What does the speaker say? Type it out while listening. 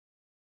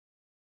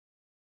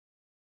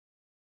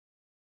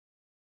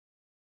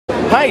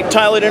Hi,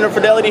 Tyler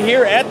Interfidelity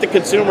here at the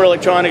Consumer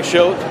Electronics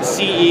Show,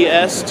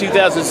 CES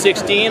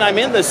 2016. I'm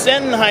in the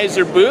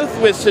Sennheiser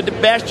booth with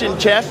Sebastian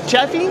Chafe.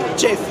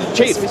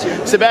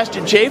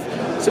 Sebastian Chafe.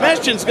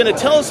 Sebastian's going to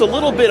tell us a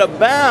little bit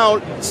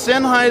about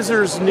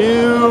Sennheiser's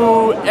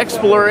new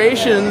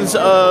explorations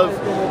of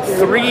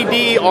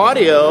 3D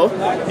audio.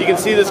 You can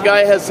see this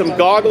guy has some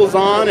goggles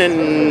on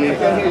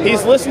and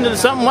he's listening to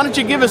something. Why don't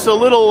you give us a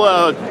little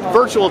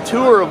virtual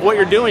tour of what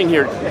you're doing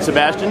here,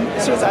 Sebastian?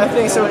 Sure, I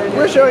think so.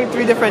 We're showing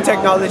 3 different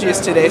technologies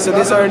today. So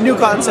these are new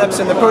concepts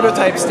in the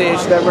prototype stage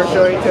that we're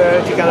showing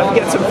to kind of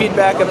get some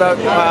feedback about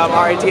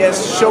our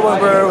ideas, show what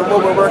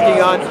we're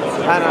working on,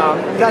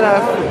 and kind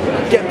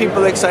of get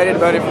people excited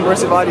about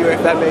immersive audio,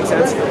 if that makes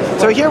sense.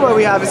 So here what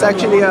we have is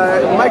actually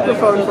a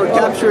microphone for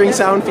capturing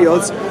sound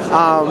fields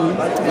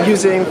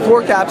using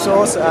 4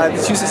 capsules.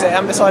 This uses an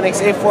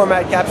Ambisonics A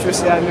format capture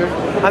standard,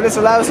 and this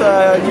allows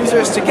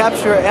users to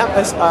capture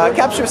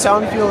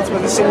sound fields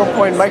with a single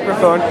point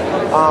microphone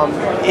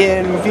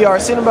in VR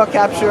cinema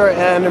capture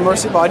and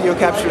immersive audio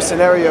capture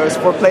scenarios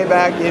for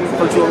playback in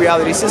virtual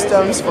reality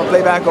systems, for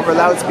playback over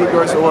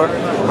loudspeakers or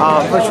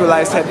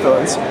virtualized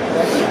headphones.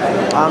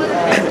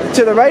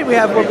 To the right we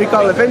have what we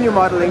call a venue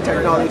modeling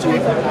technology.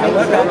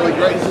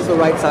 This is the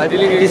right side.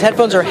 These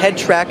headphones are head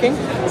tracking?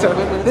 So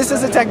this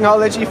is a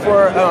technology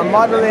for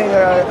modeling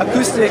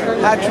acoustic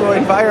actual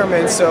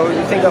environments. So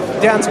you think of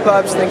dance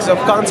clubs, think of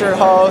concert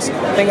halls,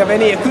 think of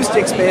any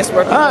acoustic space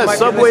where people might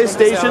subway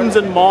stations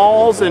and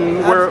malls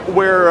and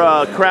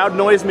where crowd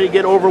noise may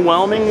get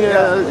overwhelming.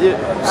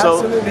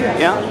 Absolutely.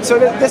 Yeah. So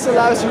this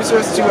allows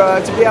users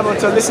to be able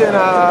to listen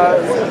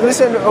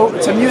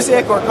to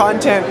music or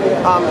content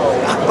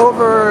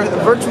over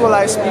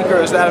virtualized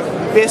speakers that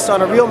are based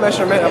on a real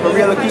measurement of a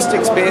real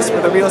acoustic space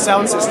with a real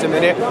sound system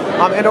in it,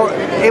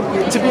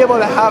 and to be able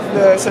to have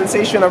the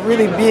sensation of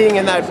really being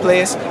in that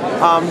place,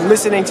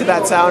 listening to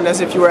that sound as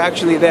if you were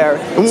actually there.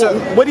 So,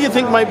 what do you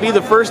think might be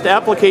the first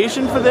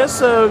application for this,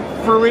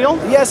 for real?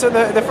 Yeah, so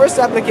the first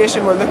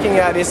application we're looking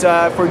at is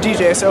for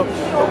DJs. So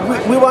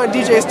we want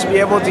DJs to be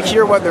able to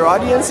hear what their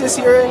audience is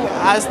hearing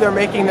as they're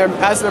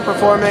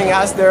performing,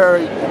 as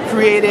they're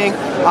creating,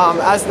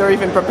 as they're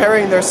even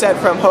preparing their set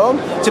from home,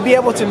 to be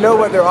able to know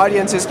what their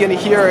audience is going to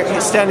hear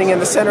standing in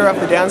the center of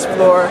the dance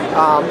floor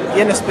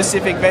in a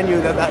specific venue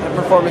that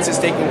performance is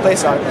taking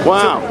place on.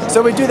 Wow.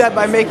 So we do that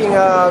by making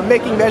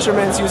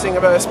measurements using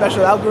a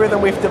special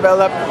algorithm we've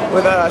developed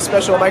with a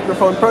special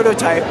microphone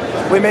prototype.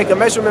 We make a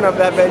measurement of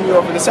that venue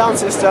over the sound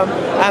system,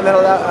 and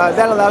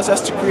that allows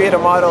us to create a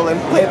model and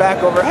play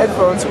back over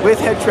headphones with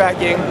head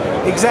tracking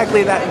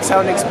exactly that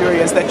sound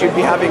experience that you'd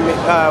be having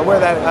where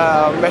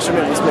that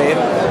measurement was made.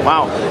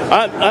 Wow.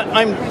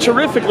 I'm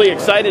terrifically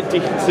excited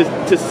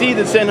to see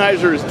that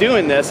Sennheiser is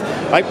doing this.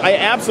 I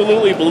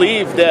absolutely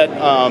believe that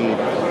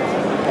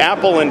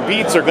Apple and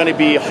Beats are going to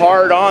be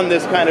hard on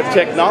this kind of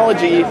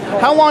technology.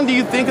 How long do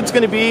you think it's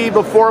going to be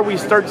before we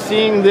start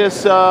seeing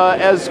this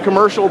as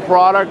commercial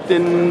product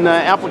and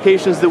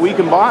applications that we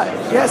can buy?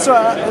 Yeah, so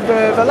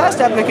the last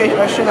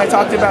application I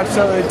talked about,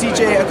 so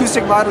DJ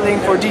acoustic modeling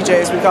for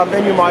DJs, we call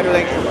venue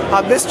modeling.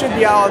 This should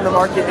be out on the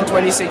market in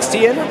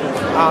 2016.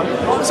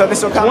 So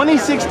this will come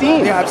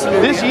 2016. Yeah,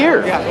 absolutely. This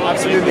year. Yeah,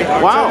 absolutely.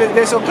 Wow. So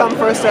this will come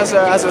first as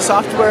a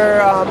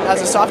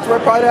software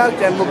product,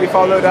 and will be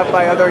followed up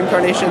by other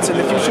incarnations in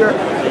the future.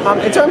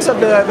 In terms of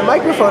the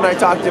microphone I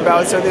talked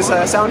about, so this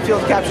sound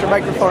field capture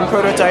microphone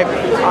prototype.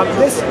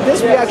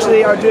 This we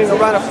actually are doing a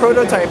run of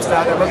prototypes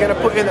now that we're going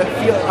to put in the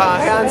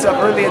hands of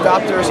early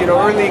adopters,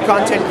 early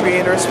content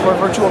creators for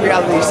virtual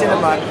reality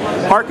cinema.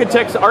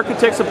 Architects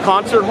of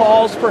concert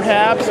halls,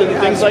 perhaps, and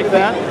things like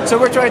that. So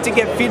we're trying to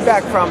get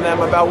feedback from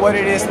them about what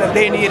it is that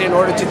they need in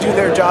order to do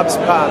their jobs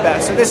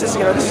best. So this is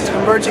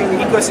converging the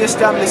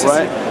ecosystem. This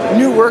is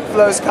new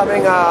workflows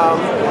coming.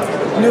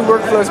 New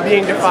workflows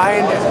being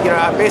defined,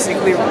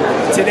 basically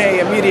today,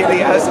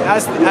 immediately as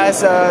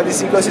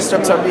these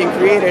ecosystems are being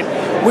created.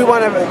 We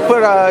want to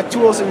put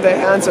tools in the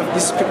hands of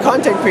these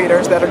content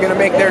creators that are going to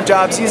make their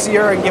jobs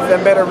easier and give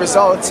them better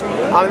results.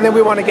 And then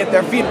we want to get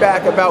their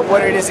feedback about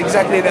what it is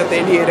exactly that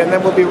they need. And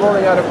then we'll be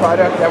rolling out a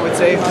product, I would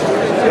say,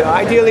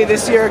 ideally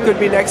this year, it could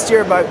be next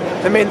year, but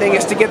the main thing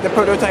is to get the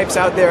prototypes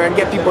out there and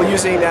get people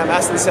using them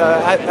as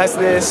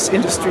this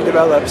industry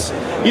develops.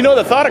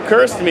 The thought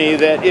occurs to me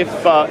that if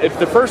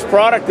the first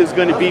product is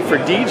going to be for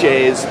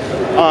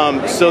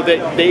DJs, so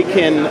that they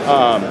can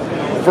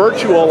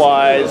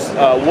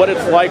virtualize what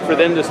it's like for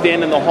them to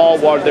stand in the hall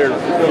while they're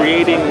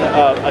creating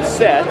a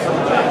set,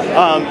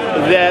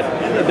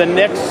 that the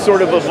next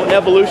sort of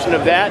evolution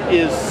of that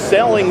is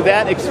selling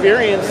that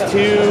experience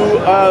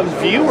to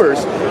viewers.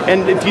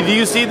 And do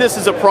you see this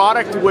as a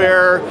product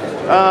where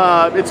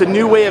it's a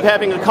new way of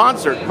having a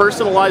concert,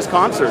 personalized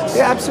concerts.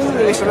 Yeah,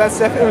 absolutely. So that's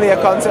definitely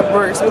a concept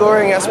we're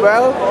exploring as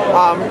well.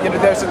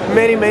 There's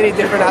many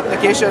different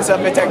applications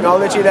of the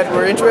technology that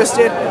we're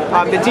interested.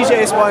 The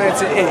DJ's one,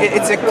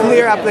 it's a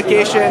clear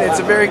application. It's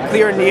a very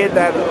clear need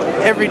that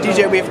every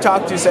DJ we've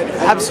talked to said,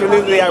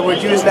 absolutely, I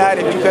would use that.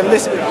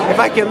 If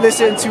I can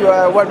listen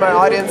to what my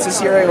audience is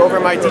hearing over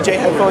my DJ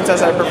headphones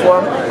as I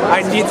perform,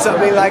 I need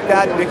something like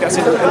that because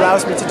it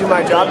allows me to do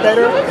my job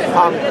better.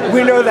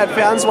 We know that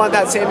fans want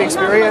that same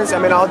experience. I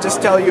mean, I'll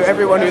just tell you,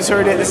 everyone who's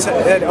heard it,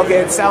 that okay,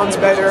 it sounds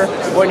better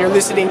when you're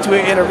listening to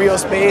it in a real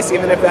space,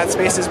 even if that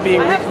space is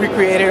being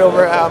recreated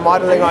over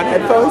modeling on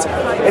headphones.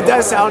 It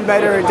does sound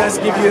better. It does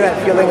give you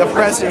that feeling of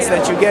presence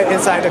that you get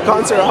inside a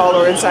concert hall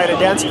or inside a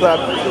dance club.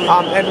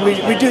 And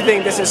we do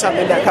think this is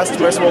something that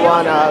customers will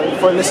want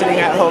for listening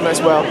at home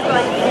as well.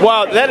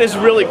 Wow, that is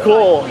really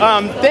cool.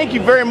 Thank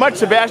you very much,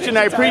 Sebastian.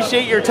 I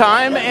appreciate your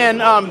time, and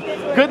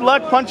good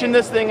luck punching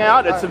this thing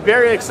out. It's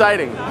very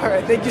exciting. All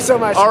right, thank you so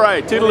much. All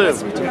right, toodaloo. Nice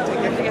to meet you.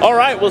 Take care. All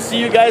right, we'll see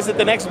you guys at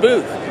the next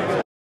booth.